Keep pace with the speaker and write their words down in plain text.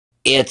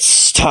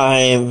It's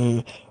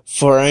time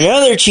for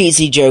another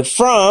cheesy joke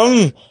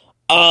from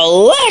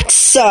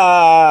Alexa!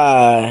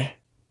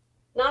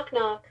 Knock,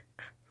 knock.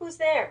 Who's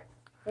there?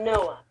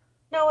 Noah.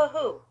 Noah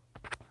who?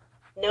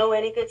 Know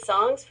any good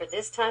songs for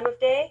this time of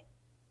day?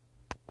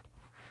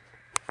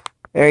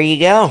 There you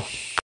go.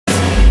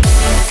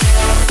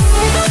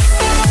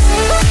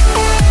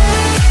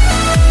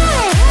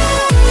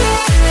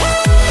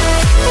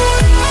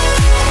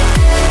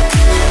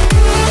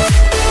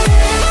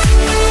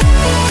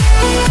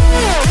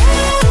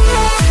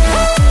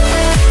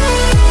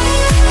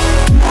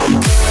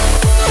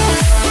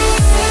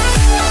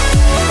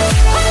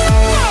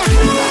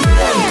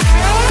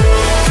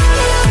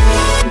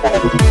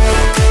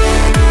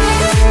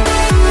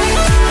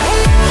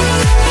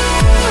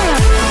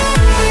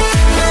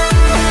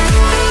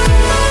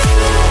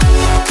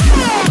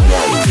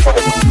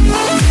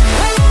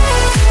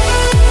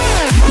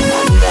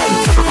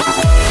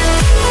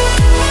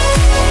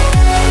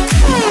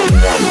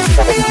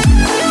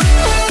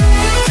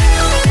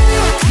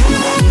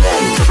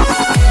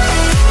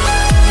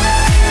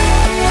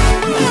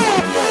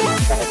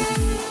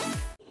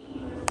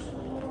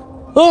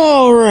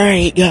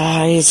 Alright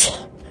guys,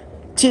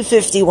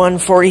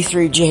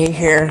 25143J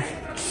here.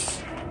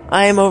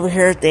 I am over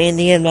here at the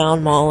Indian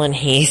Mound Mall in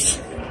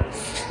Heath.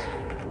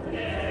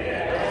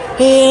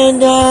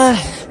 And,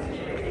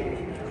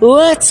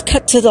 let's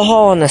cut to the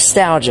hall of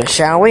nostalgia,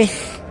 shall we?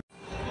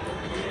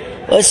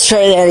 Let's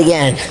try that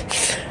again.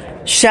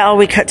 Shall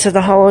we cut to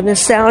the hall of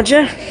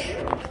nostalgia?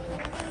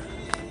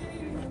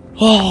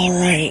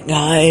 Alright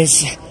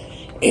guys,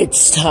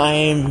 it's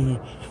time,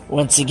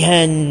 once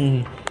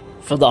again,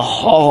 for the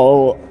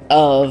Hall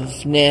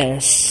of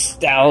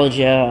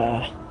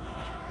Nostalgia.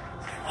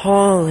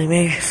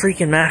 Holy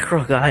freaking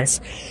mackerel, guys.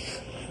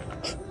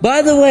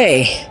 By the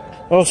way,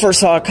 well,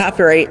 first of all,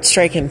 copyright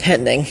strike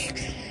impending.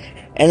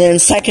 And then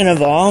second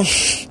of all,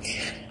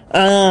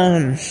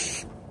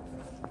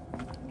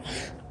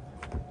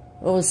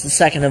 what was the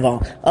second of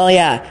all? Oh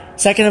yeah,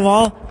 second of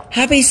all,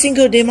 happy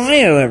Cinco de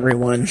Mayo,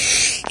 everyone.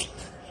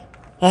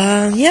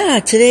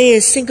 Yeah, today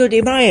is Cinco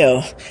de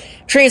Mayo.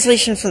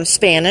 Translation from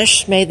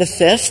Spanish, May the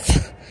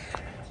 5th.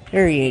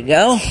 There you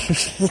go.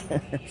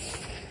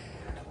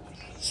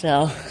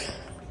 So,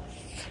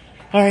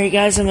 alright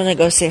guys, I'm gonna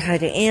go say hi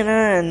to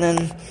Anna, and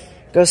then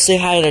go say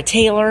hi to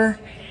Taylor.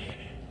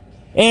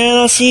 And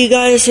I'll see you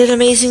guys at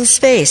Amazing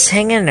Space.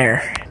 Hang in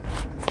there.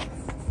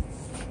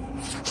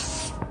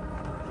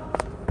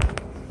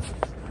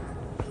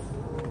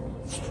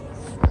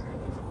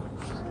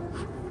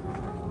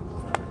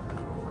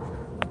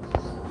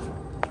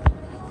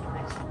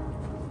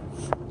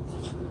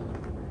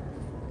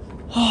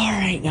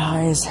 Alright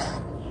guys,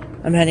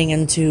 I'm heading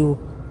into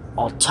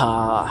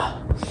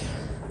Alta.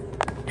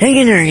 Hang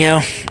in there,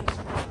 yo.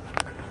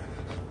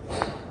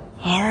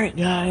 Alright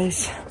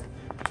guys,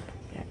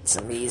 it's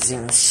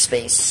Amazing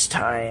Space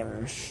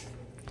time.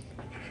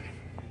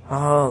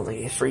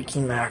 Holy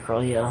freaking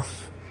mackerel, yo.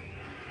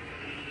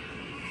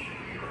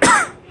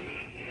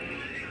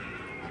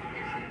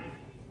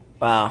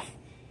 Wow.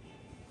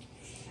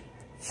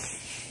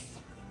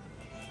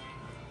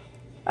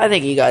 I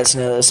think you guys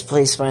know this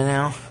place by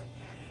now.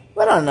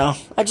 But I don't know.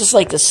 I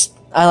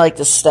like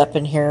to step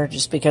in here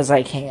just because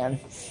I can.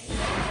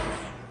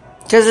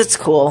 Because it's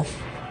cool.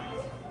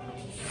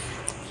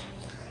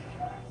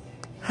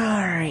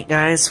 Alright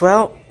guys,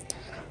 well,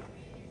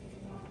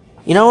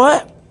 you know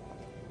what?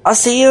 I'll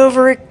see you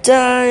over at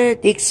the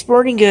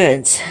Exporting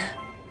Goods.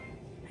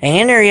 Hang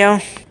in there, yo.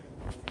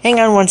 Hang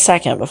on 1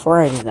 second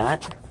before I do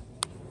that.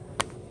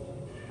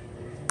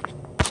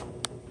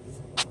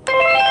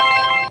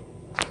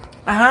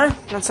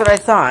 That's what I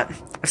thought.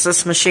 It's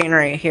this machine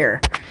right here.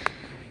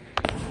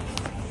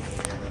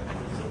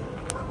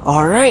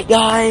 Alright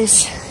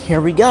guys,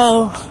 here we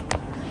go.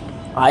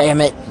 I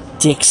am at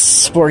Dick's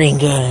Sporting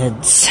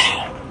Goods.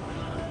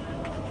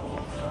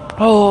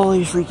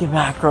 Holy freaking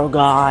mackerel,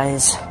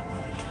 guys.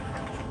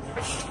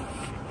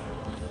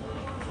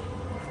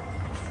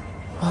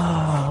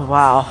 Oh,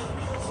 wow.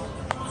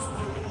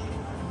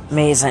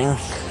 Amazing.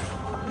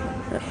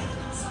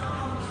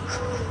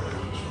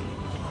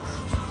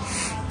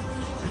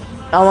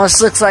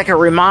 Almost looks like a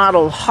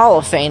remodeled Hall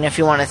of Fame if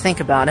you want to think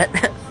about it.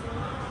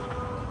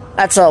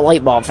 That's a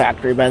light bulb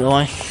factory, by the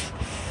way.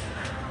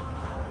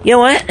 You know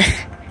what?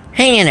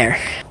 Hang in there.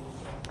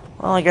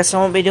 Well, I guess I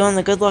won't be doing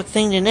the good luck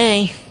thing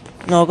today.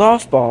 No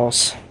golf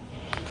balls.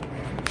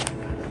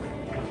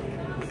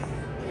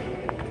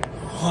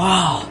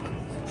 Wow.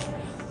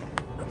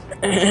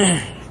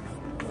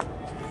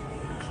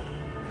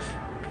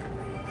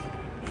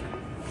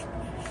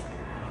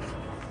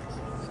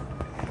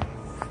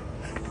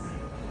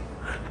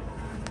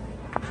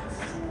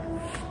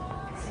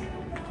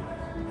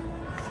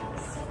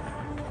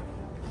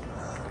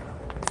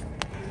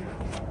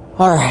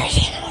 Alright.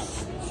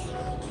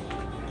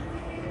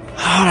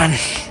 Hold on.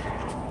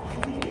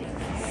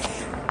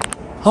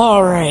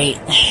 Alright.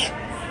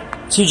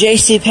 To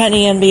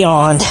JCPenney and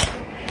beyond.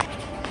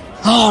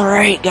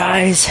 Alright,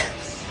 guys.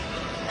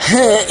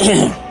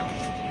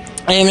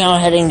 I am now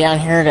heading down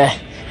here to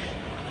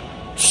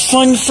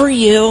Fun for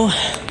You.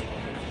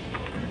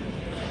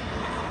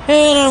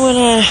 And I'm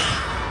gonna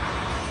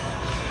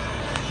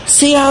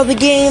see how the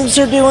games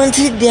are doing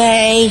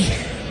today.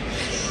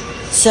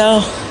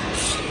 So,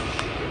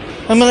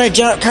 I'm gonna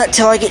jump cut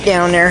till I get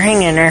down there.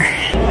 Hang in there.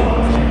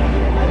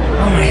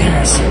 Oh my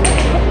goodness.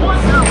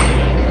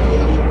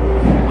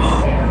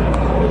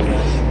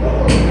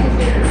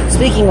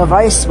 Speaking of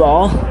ice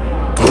ball,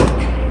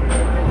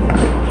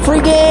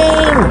 free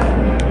game!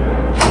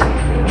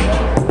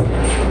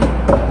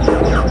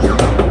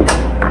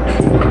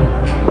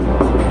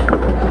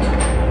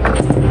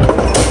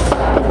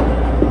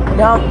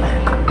 Jump.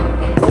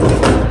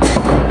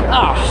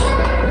 Oh.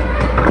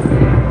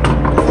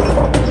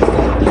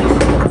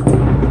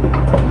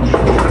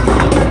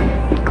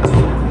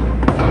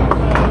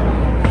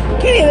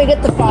 Can't even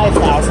get the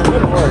 5,000.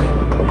 Good lord.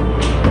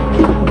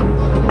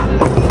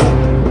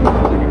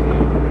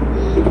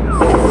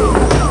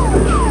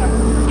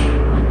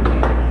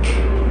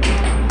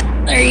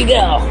 There you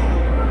go.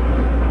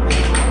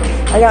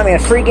 I got me a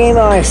free game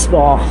of ice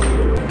ball.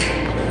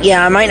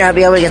 Yeah, I might not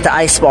be able to get the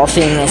ice ball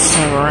thing this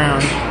time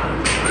around.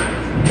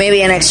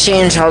 Maybe in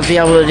exchange I'll be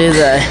able to do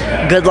the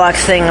good luck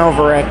thing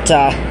over at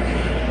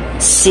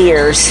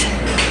Sears.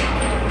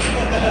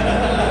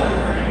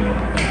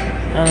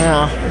 I don't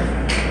know.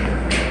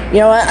 You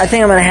know what? I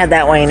think I'm going to head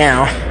that way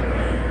now.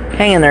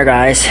 Hang in there,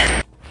 guys.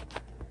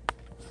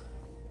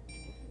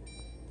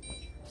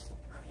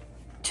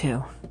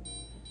 2,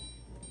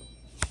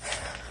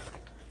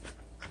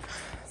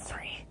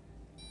 3.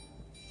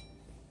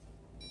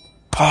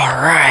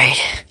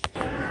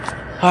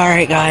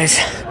 Alright, guys.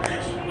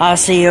 I'll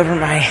see you over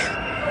at my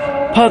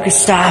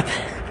Pokestop.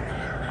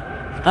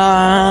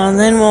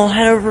 Then we'll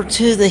head over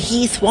to the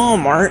Heath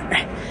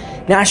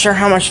Walmart. Not sure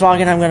how much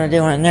vlogging I'm going to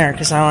do in there,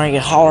 because I don't want to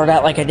get hollered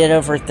at like I did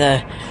over at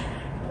the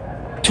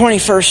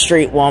 21st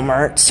Street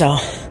Walmart, so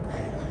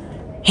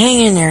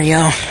hang in there,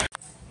 yo.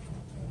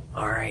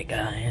 Alright,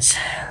 guys.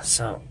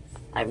 So,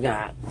 I've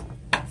got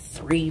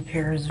 3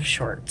 pairs of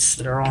shorts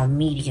that are all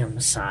medium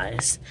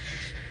sized.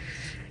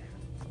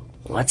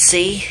 Let's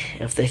see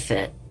if they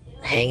fit.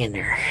 Hang in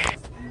there.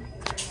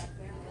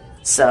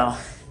 So,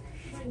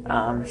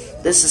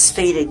 this is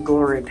Faded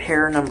Glory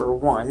pair number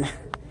 1.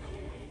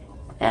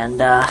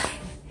 And,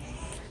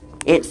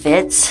 it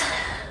fits.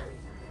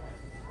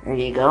 There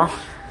you go.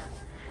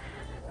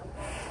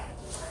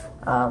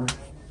 I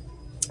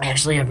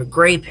actually have a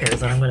gray pair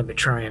that I'm going to be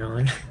trying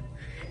on.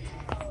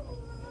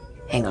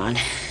 Hang on.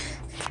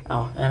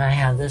 Oh, and I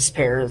have this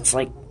pair that's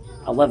like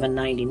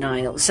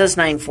 $11.99. It says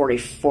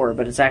 $9.44,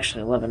 but it's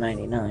actually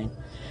 $11.99.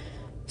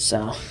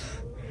 So,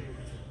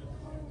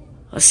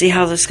 let's see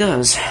how this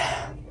goes.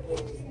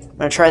 I'm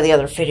going to try the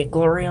other Faded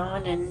Glory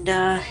on, and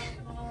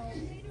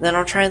then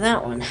I'll try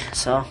that one.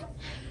 So,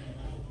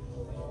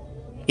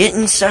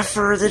 getting stuff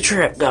for the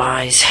trip,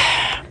 guys.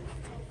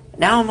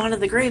 Now I'm onto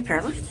the gray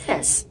pair. Look at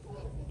this.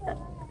 Look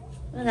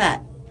at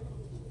that.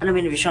 I don't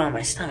mean to be showing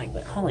my stomach,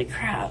 but holy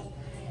crap.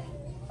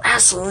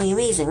 Absolutely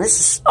amazing. This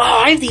is... Oh,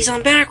 I have these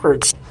on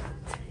backwards.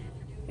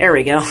 There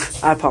we go.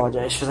 I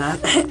apologize for that.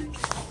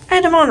 I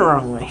had them on the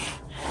wrong way.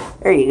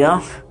 There you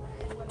go.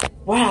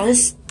 Wow,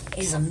 this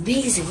is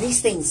amazing.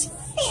 These things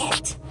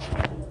fit.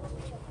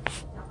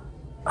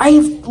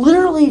 I've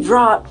literally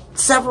dropped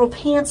several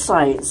pants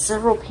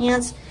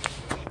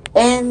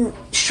and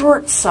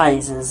short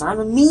sizes. I'm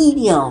a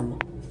medium.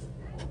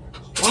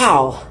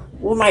 Wow.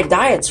 Well, my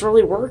diet's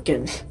really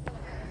working.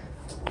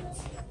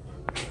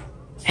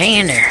 Hang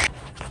in there.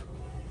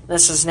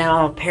 This is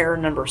now pair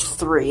number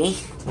 3.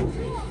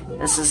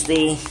 This is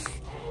the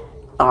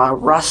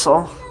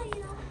Russell.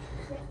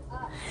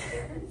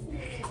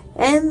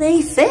 And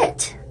they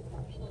fit.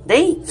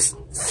 They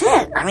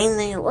fit. I mean,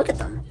 look at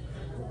them.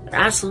 They're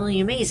absolutely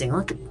amazing.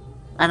 Look at,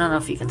 I don't know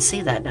if you can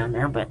see that down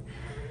there, but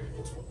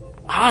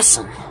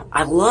awesome.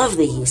 I love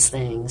these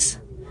things.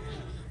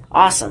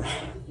 Awesome.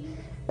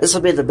 This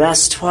will be the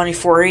best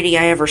 $24.80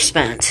 I ever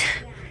spent.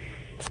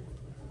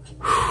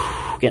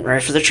 Whew. Getting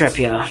ready for the trip,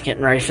 yo.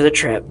 Getting ready for the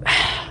trip.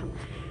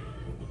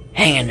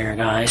 Hang in there,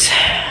 guys.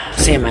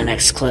 See you in my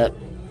next clip.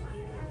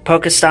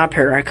 Pokestop,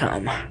 here I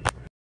come.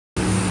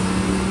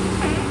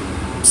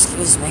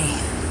 Excuse me.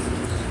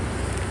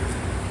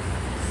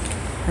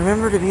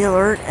 Remember to be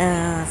alert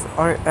and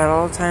at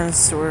all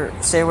times to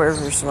stay aware of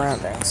your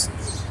surroundings.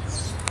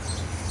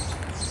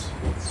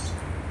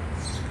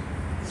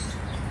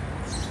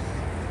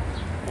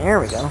 There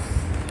we go.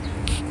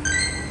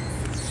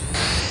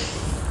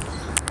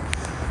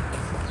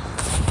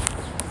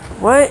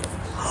 What?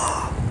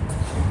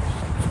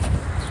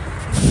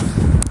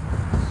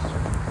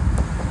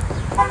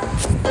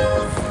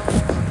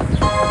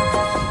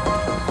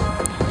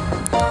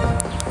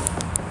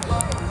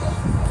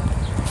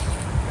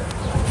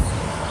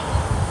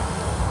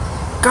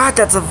 God,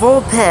 that's a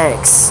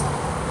Vulpix!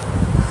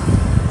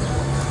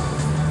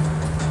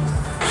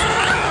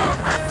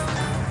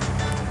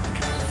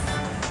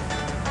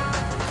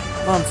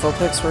 Come on,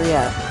 Vulpix, where you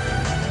at?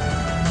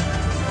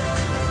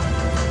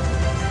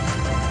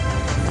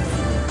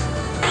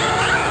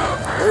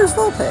 There's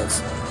Where's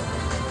Vulpix?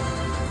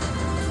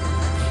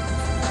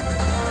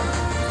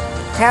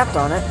 Tapped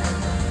on it.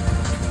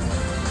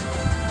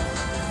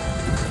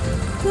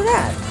 Look at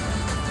that.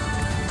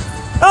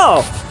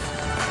 Oh!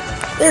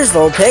 There's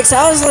Vulpix.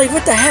 I was like,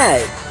 what the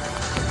heck?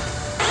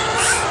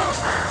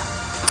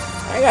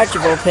 I got you,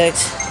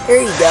 Vulpix.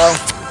 Here you go.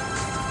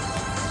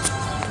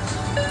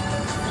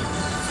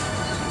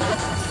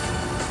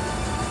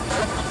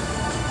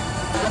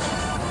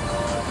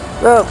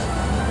 Look.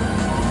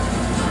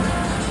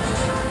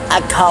 I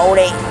caught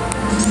it.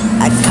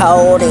 I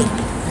caught it.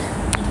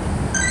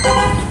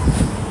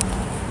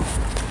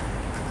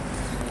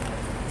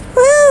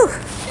 Woo!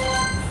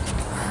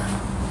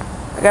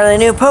 I got a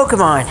new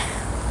Pokemon.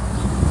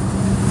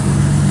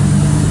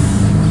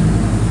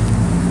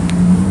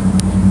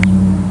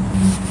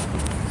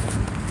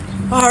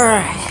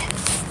 Alright.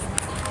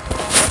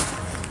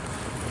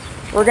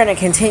 We're gonna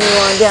continue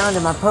on down to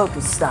my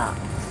Pokestop.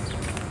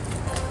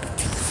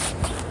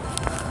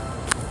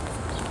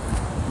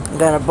 We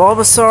got a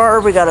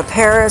Bulbasaur, we got a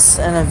Paris,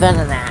 and a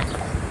Venonat.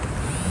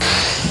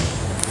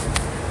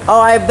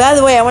 Oh, by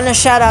the way, I want to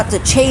shout out to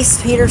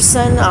Chase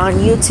Peterson on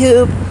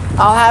YouTube.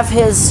 I'll have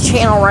his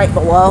channel right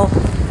below.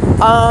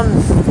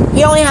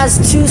 He only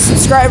has 2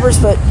 subscribers,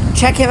 but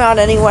check him out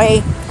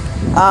anyway.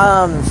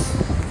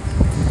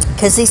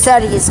 Because he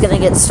said he's going to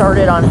get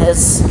started on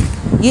his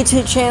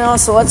YouTube channel,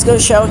 so let's go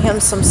show him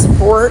some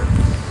support.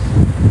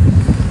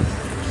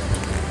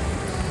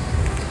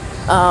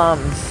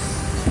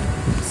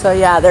 So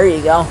yeah, there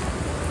you go.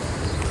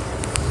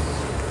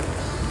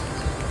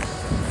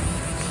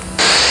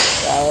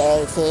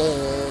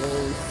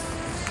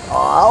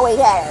 Oh, we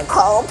got a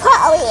cold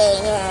Polly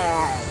in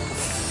here.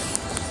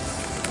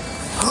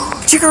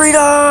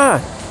 Chikorita!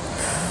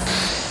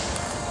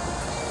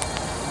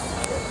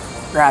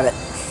 Grab it.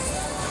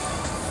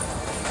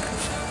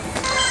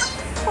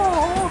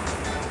 Oh.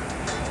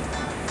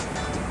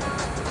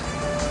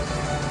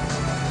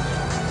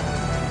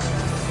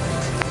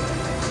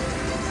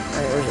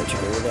 Alright, where's the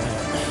Chikorita?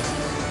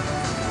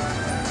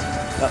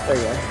 Oh, there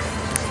you are.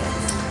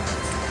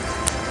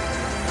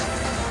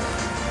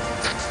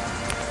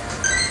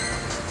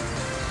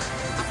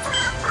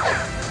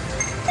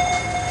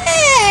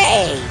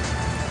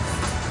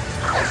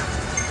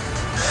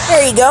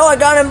 There you go, I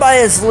got him by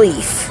his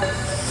leaf.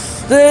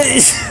 Yeah.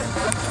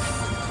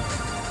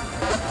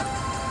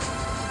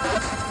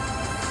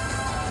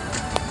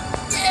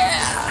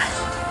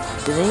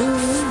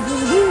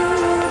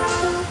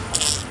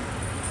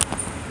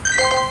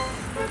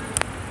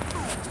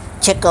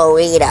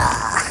 Chikorita.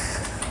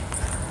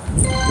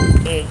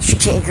 It's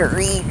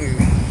Chikorita.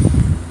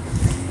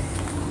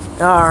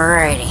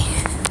 Alrighty.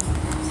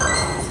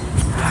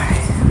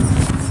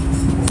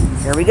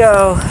 Here we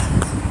go.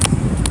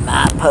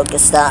 My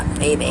Pokestop,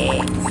 baby.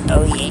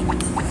 Oh, yeah.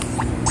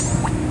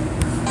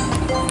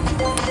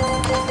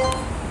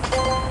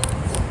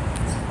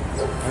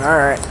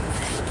 Alright.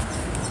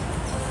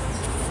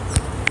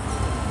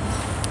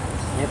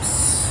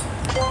 Oops.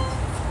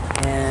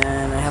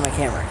 And I have my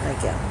camera.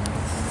 Thank you.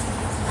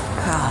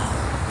 Oh.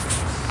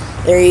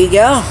 There you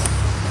go.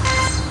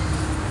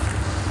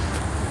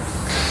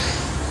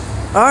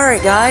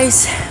 Alright,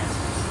 guys.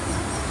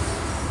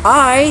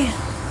 I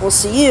will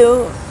see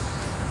you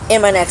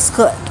in my next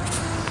clip.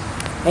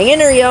 Hang in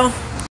there, yo.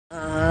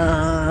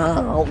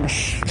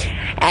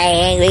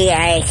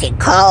 I should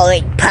call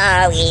it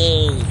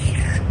Polly.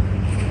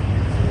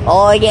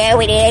 Oh, yeah,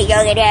 we did.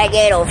 Look at that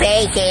little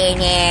face in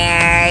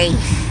there.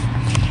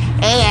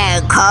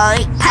 And call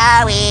it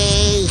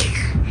Polly.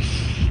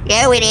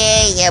 Yeah, it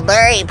is. You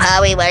blurry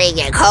Polly, but it's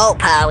a cold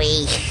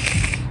Polly.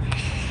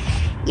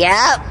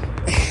 Yep.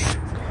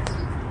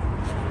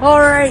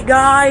 Alright,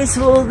 guys.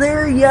 Well,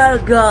 there you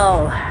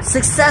go.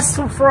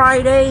 Successful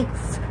Friday.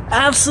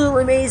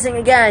 Absolutely amazing.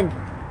 Again,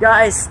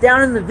 guys,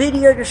 down in the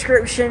video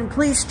description,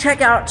 please check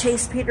out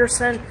Chase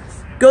Peterson.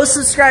 Go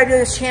subscribe to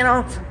his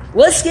channel.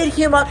 Let's get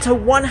him up to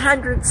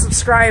 100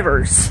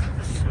 subscribers.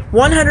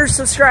 100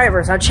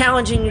 subscribers. I'm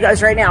challenging you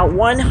guys right now.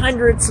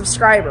 100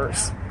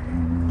 subscribers.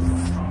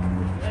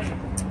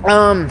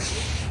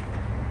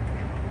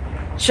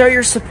 Show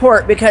your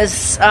support,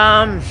 because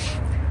I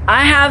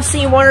have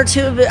seen one or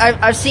two.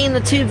 I've seen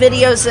the 2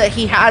 videos that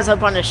he has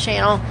up on his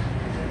channel,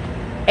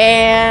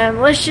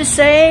 and let's just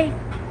say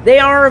they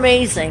are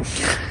amazing.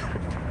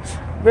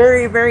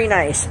 Very, very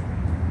nice.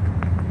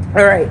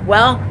 All right.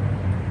 Well.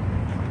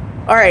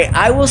 All right.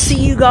 I will see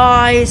you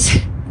guys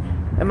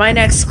in my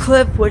next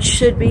clip, which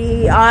should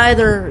be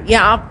either.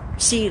 Yeah, I'll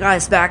see you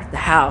guys back at the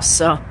house.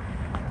 So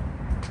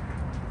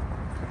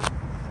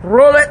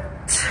roll it.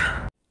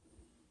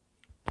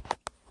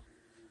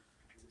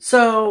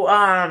 So,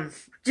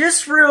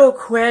 just real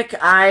quick,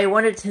 I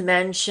wanted to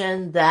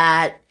mention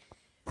that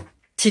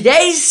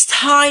today's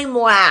time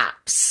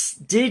lapse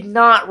did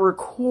not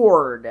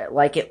record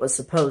like it was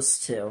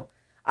supposed to.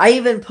 I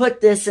even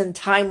put this in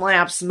time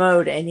lapse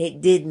mode and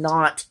it did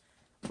not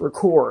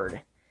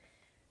record.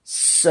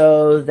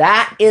 So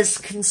that is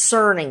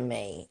concerning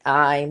me.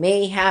 I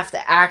may have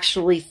to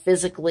actually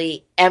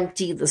physically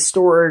empty the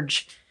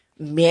storage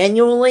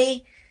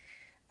manually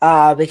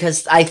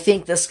because I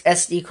think this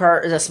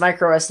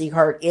micro SD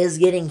card is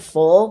getting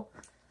full.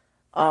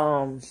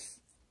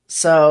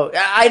 So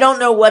I don't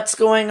know what's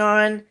going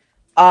on.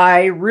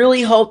 I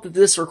really hope that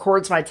this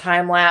records my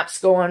time lapse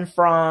going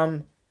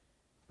from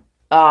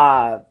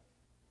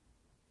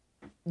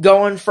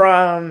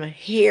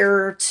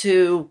here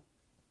to.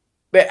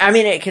 I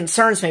mean, it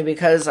concerns me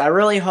because I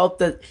really hope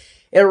that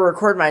it'll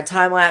record my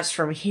time lapse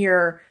from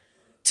here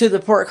to the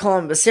Port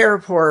Columbus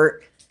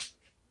airport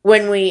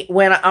when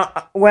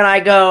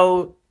I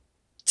go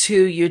to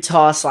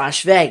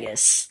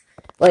Utah/Vegas.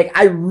 Like,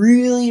 I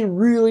really,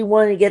 really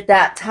want to get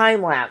that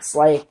time lapse.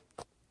 Like,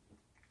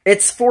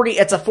 it's a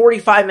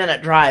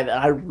 45-minute drive, and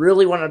I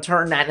really want to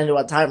turn that into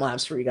a time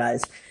lapse for you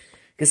guys,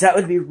 because that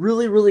would be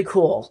really, really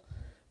cool.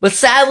 But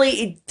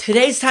sadly,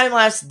 today's time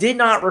lapse did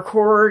not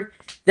record.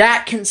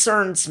 That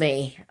concerns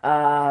me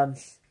about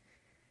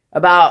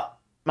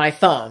my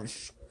phone.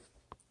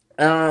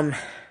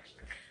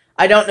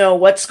 I don't know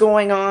what's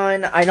going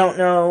on. I don't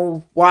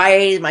know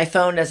why my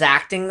phone is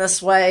acting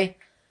this way.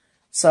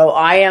 So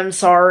I am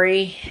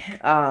sorry.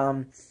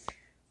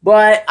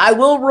 But I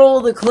will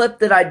roll the clip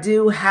that I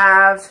do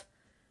have.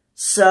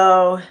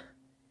 So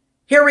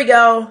here we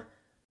go.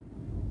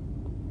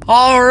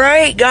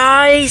 Alright,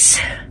 guys.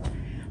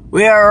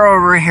 We are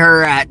over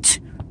here at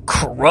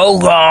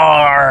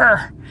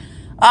Kroger.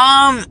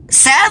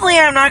 Sadly,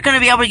 I'm not going to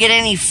be able to get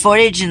any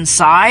footage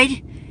inside.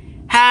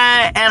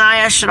 And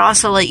I should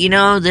also let you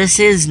know, this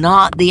is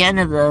not the end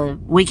of the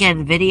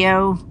weekend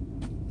video.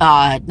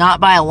 Not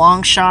by a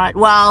long shot.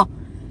 Well,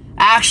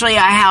 actually,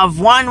 I have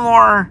one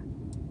more,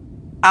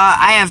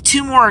 I have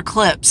two more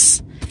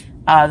clips,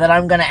 that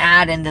I'm going to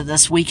add into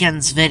this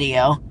weekend's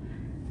video.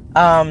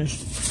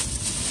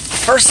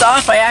 First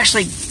off, I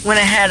actually went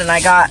ahead and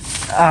I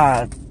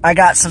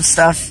got some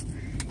stuff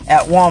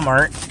at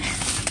Walmart.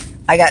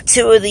 I got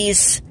two of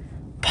these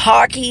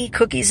Pocky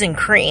cookies and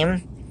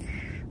cream.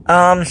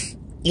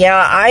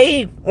 Yeah,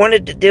 I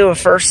wanted to do a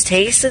first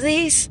taste of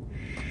these.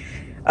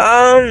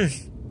 And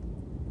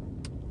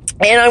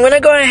I'm going to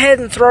go ahead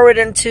and throw it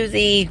into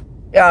the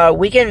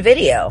weekend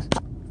video.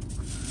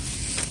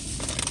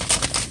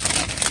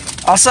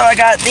 Also, I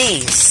got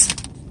these.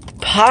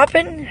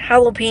 Poppin'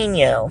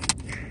 Jalapeno.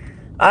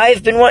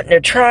 I've been wanting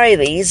to try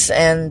these,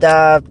 and,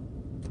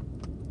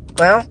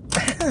 well,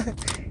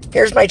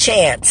 here's my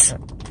chance.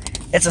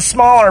 It's a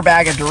smaller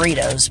bag of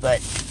Doritos,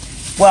 but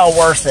well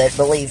worth it,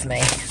 believe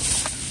me.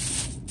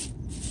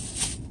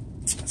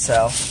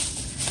 So,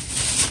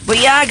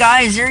 but yeah,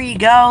 guys, there you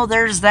go.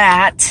 There's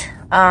that.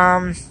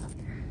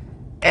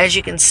 As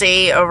you can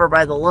see over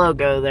by the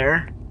logo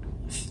there,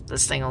 if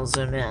this thing will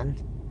zoom in.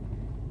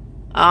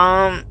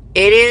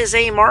 It is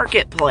a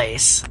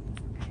marketplace.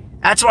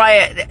 That's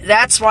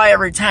why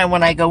every time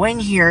when I go in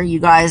here, you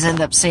guys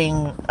end up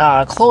seeing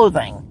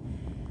clothing.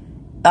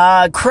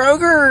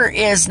 Kroger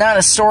is not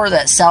a store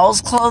that sells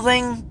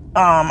clothing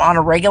on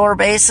a regular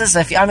basis.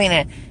 If you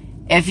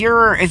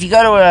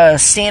go to a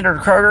standard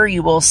Kroger,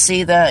 you will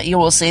see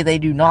they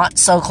do not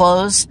sell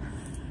clothes.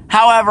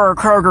 However,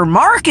 Kroger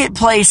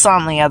Marketplace,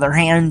 on the other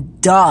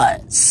hand,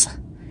 does.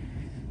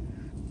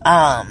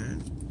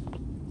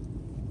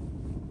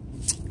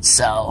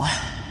 So,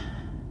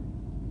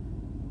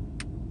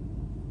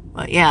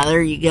 but yeah,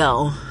 there you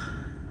go.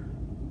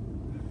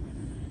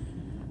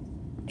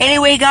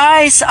 Anyway,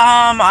 guys,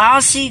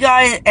 I'll see you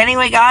guys.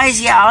 Anyway,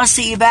 guys, yeah, I'll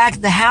see you back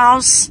at the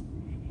house.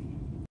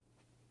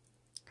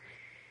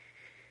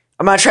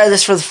 I'm gonna try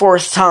this for the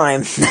fourth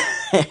time.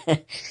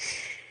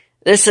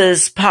 This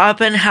is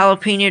Poppin'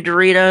 Jalapeno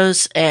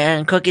Doritos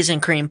and Cookies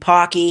and Cream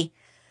Pocky.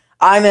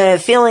 I'm gonna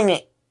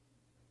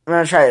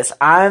try this.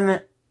 I'm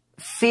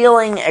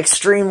feeling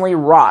extremely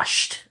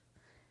rushed.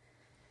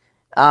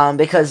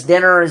 Because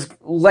dinner is,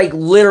 like,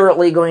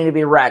 literally going to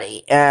be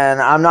ready.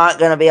 And I'm not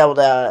gonna be able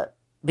to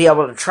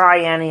try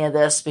any of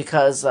this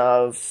because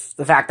of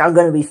the fact I'm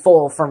gonna be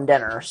full from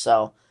dinner,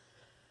 so.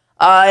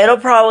 It'll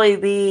probably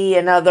be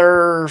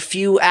another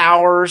few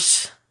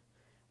hours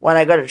when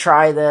I go to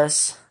try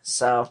this,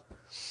 so.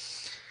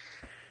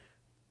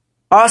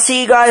 I'll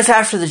see you guys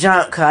after the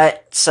jump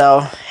cut, so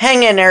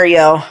hang in there,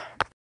 yo.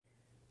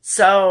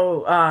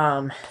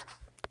 So,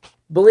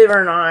 believe it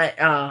or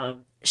not,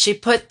 she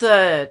put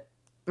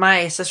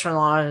my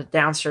sister-in-law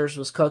downstairs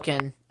was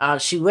cooking.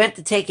 She went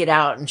to take it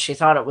out and she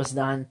thought it was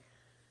done.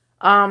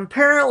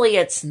 Apparently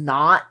it's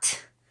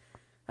not.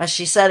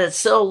 She said it's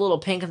still a little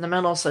pink in the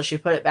middle, so she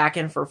put it back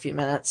in for a few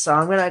minutes. So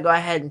I'm going to go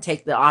ahead and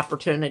take the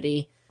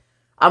opportunity.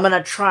 I'm going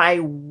to try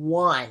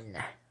one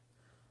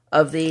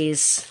of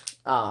these,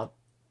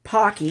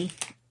 Pocky.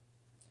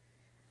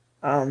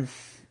 Yeah,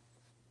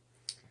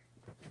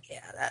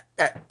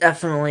 that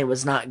definitely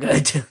was not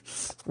good.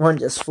 One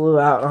just flew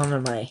out onto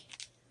my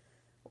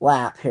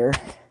lap here.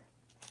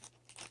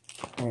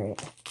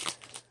 Alright.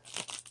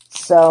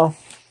 So,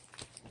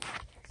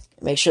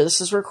 make sure this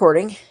is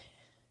recording.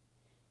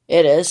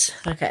 It is.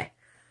 Okay.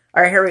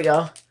 Alright, here we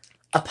go.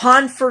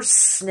 Upon first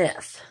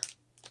sniff.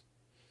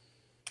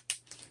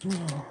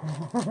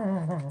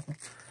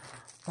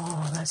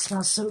 Oh, that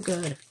smells so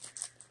good.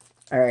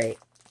 Alright.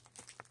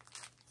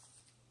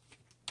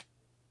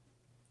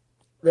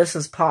 This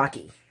is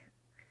Pocky.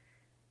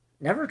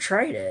 Never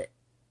tried it.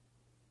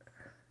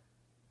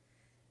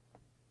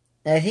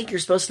 And I think you're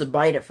supposed to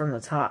bite it from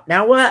the top.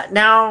 Now what?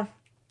 Now,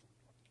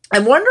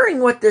 I'm wondering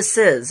what this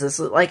is. Is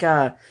it like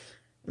a...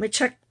 Let me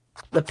check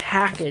the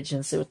package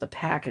and see what the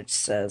package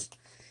says.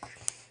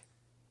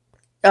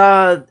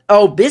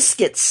 Oh,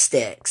 biscuit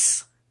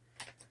sticks.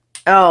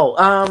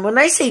 Oh, when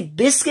I say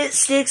biscuit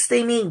sticks,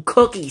 they mean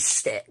cookie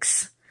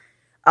sticks.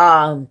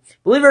 Believe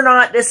it or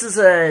not, this is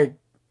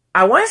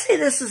I want to say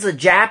this is a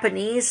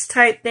Japanese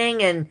type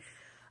thing, and,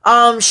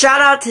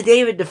 shout out to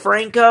David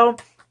DeFranco.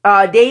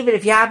 David,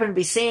 if you happen to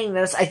be seeing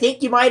this, I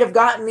think you might have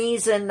gotten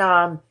these in,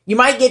 you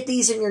might get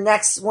these in your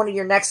one of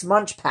your next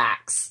munch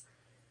packs.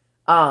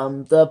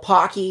 The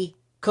Pocky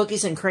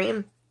cookies and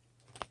cream.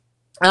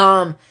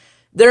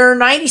 They're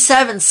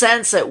 97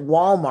 cents at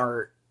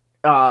Walmart.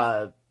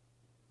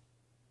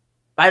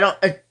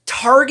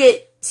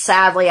 Target,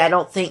 sadly, I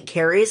don't think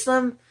carries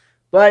them.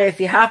 But if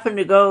you happen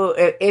to go,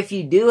 if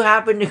you do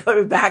happen to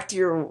go back to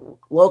your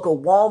local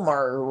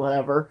Walmart or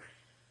whatever,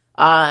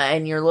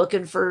 and you're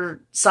looking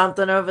for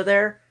something over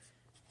there,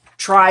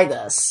 try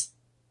this.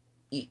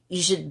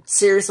 You should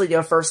seriously do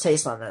a first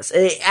taste on this.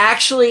 It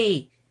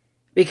actually,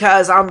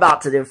 because I'm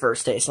about to do a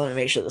first taste. Let me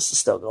make sure this is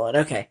still going.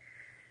 Okay.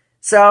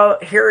 So,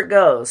 here it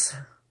goes.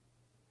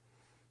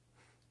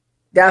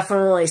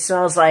 Definitely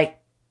smells like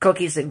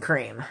cookies and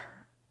cream.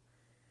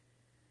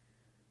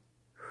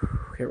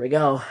 Here we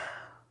go.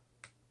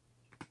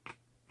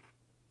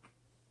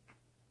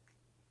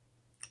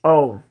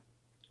 Oh.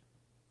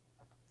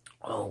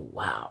 Oh,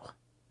 wow.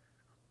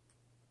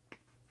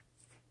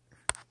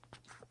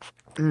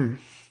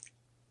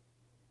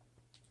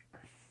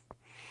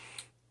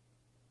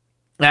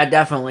 That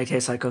definitely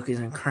tastes like cookies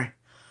and cream.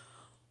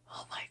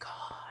 Oh my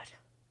god.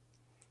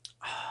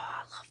 Oh,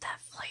 I love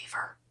that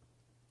flavor.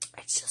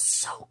 It's just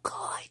so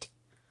good.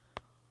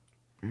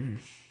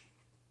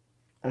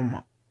 Oh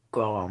my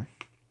god.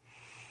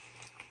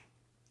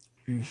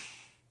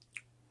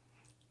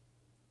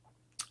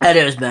 That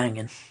is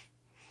banging.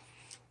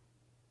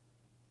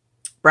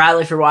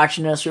 Bradley, for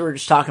watching this, we were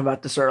just talking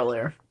about this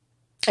earlier.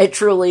 It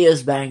truly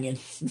is banging.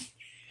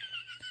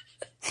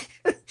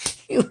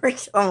 You were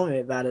telling me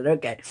about it.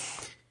 Okay.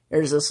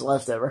 Here's this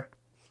leftover.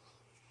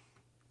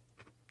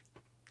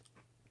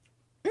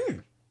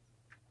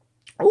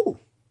 Ooh.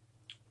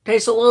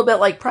 Tastes a little bit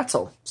like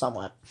pretzel,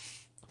 somewhat.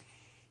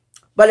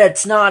 But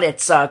it's not.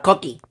 It's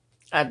cookie.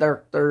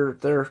 They're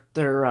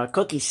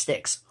cookie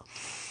sticks.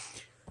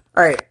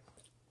 All right.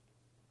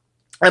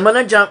 I'm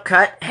gonna jump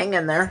cut. Hang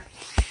in there.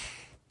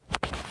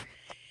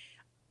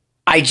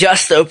 I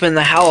just opened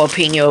the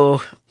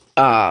jalapeno,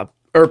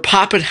 or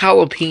poppin'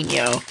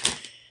 jalapeno,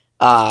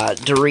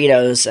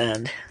 Doritos,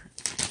 and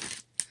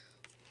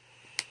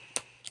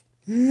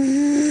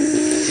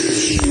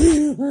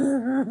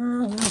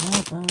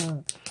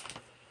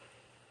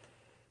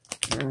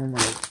oh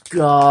my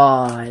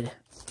god.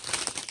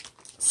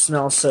 It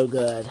smells so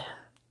good.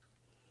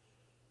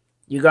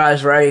 You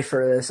guys ready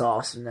for this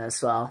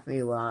awesomeness? Well,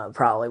 you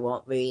probably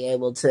won't be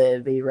able to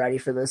be ready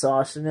for this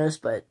awesomeness,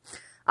 but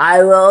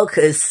I will,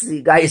 because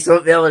you guys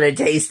won't be able to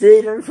taste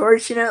it,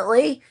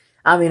 unfortunately.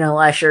 I mean,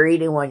 unless you're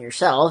eating one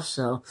yourself,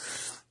 so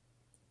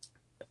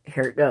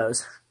here it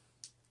goes.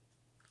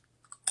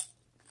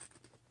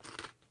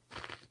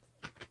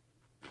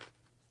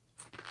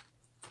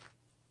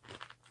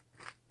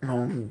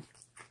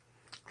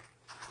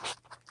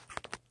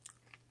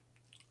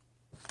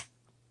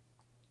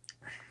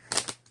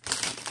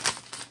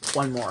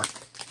 One more.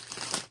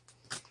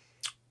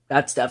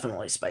 That's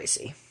definitely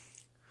spicy.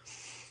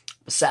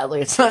 But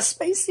sadly, it's not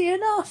spicy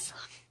enough.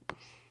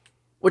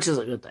 Which is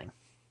a good thing.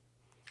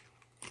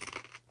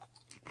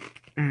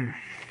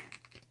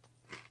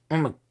 Oh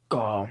my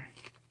god.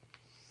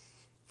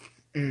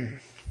 That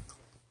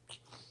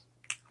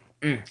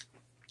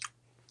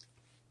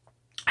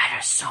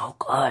is so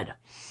good.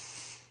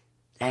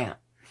 Damn.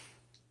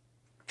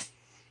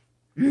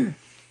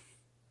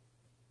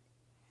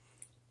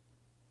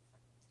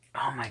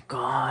 Oh my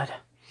god.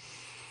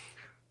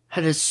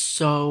 That is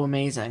so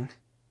amazing.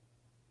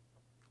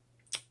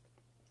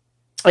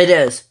 It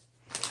is.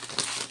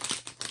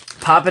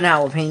 Poppin'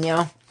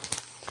 jalapeno.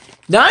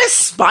 Not as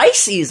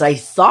spicy as I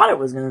thought it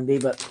was going to be,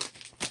 but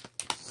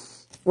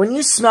when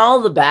you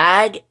smell the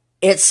bag,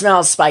 it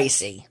smells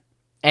spicy.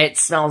 It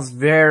smells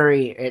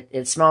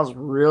it smells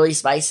really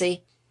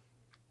spicy.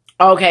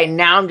 Okay,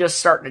 now I'm just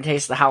starting to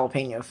taste the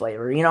jalapeno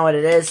flavor. You know what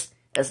it is?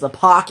 It's the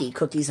Pocky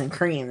cookies and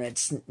cream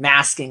that's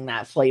masking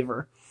that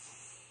flavor.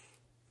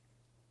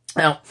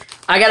 Now,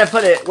 I gotta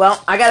put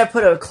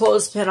a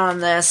clothespin on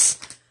this.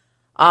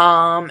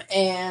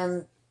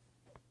 And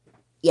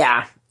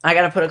yeah, I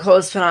gotta put a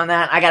clothespin on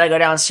that. I gotta go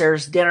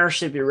downstairs. Dinner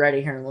should be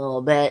ready here in a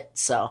little bit,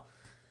 so.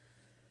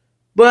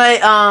 But,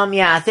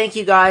 yeah, thank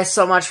you guys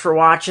so much for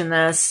watching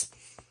this.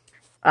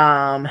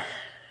 Yeah,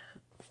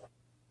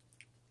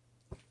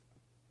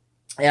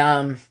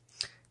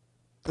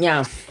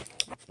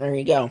 there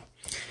you go.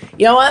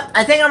 You know what?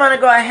 I think I'm gonna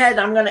go ahead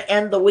and I'm gonna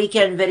end the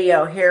weekend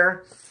video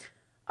here.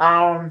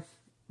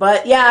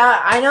 But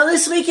yeah, I know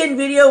this weekend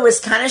video was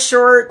kind of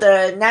short.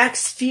 The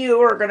next few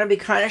are going to be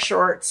kind of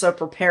short, so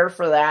prepare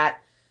for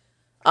that.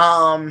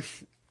 But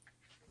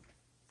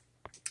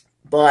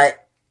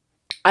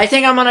I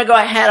think I'm going to go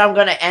ahead. I'm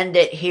going to end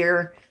it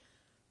here.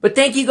 But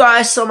thank you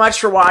guys so much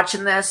for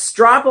watching this.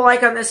 Drop a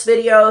like on this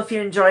video if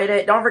you enjoyed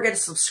it. Don't forget to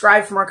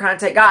subscribe for more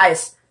content.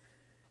 Guys,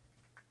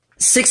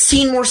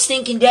 16 more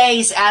stinking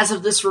days as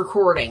of this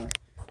recording.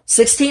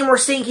 16 more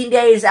stinking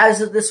days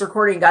as of this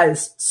recording,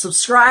 guys.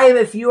 Subscribe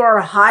if you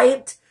are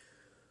hyped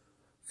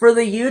for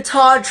the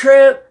Utah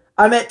trip.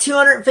 I'm at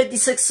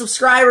 256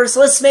 subscribers.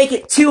 Let's make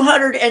it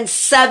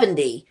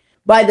 270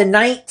 by the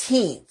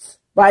 19th.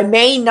 By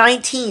May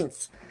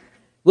 19th.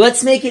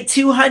 Let's make it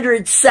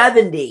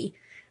 270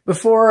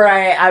 before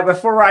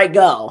I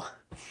go.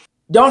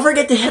 Don't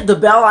forget to hit the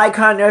bell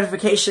icon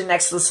notification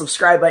next to the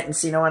subscribe button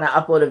so you know when I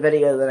upload a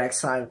video the next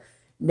time.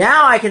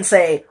 Now I can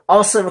say,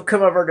 also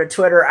come over to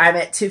Twitter. I'm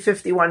at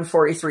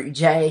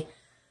 25143J.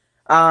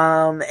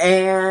 All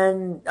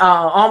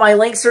my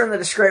links are in the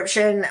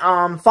description.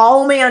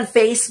 Follow me on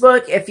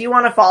Facebook. If you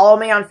want to follow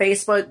me on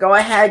Facebook, go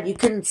ahead. You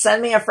can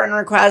send me a friend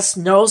request.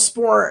 No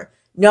porn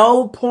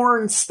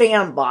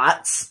spam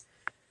bots.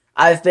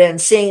 I've been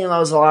seeing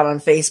those a lot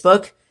on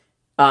Facebook.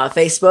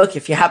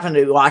 If you happen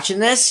to be watching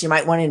this, you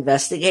might want to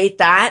investigate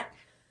that.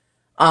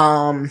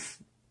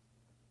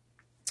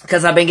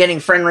 Because I've been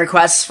getting friend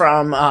requests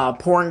from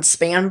porn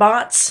spam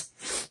bots.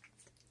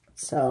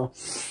 So,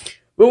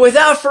 but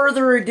without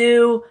further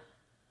ado,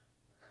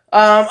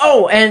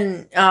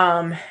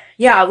 yeah,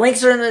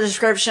 links are in the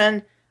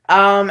description,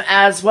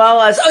 as well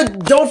as,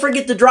 don't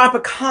forget to drop a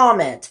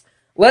comment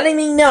letting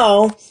me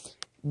know,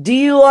 do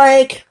you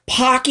like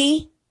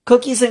Pocky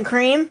cookies and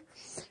cream,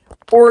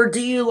 or do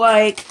you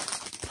like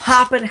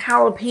poppin'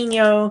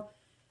 jalapeno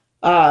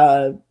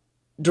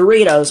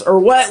Doritos, or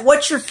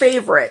what's your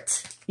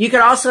favorite? You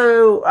could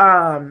also,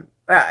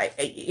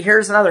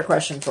 here's another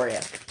question for you.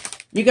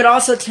 You could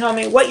also tell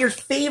me what your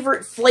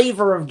favorite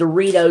flavor of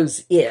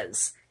Doritos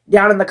is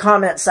down in the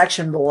comment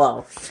section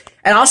below.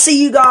 And I'll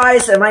see you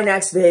guys in my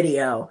next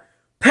video.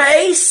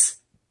 Peace!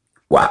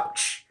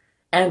 Watch.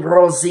 And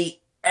roll the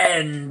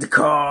end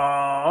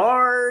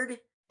card.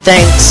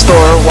 Thanks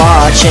for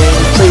watching.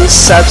 Please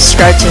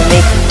subscribe to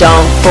me.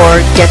 Don't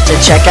forget to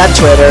check out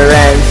Twitter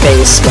and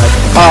Facebook.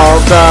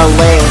 All the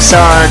links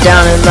are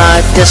down in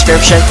the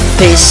description.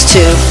 Peace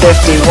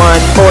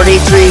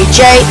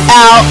 25143J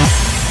out.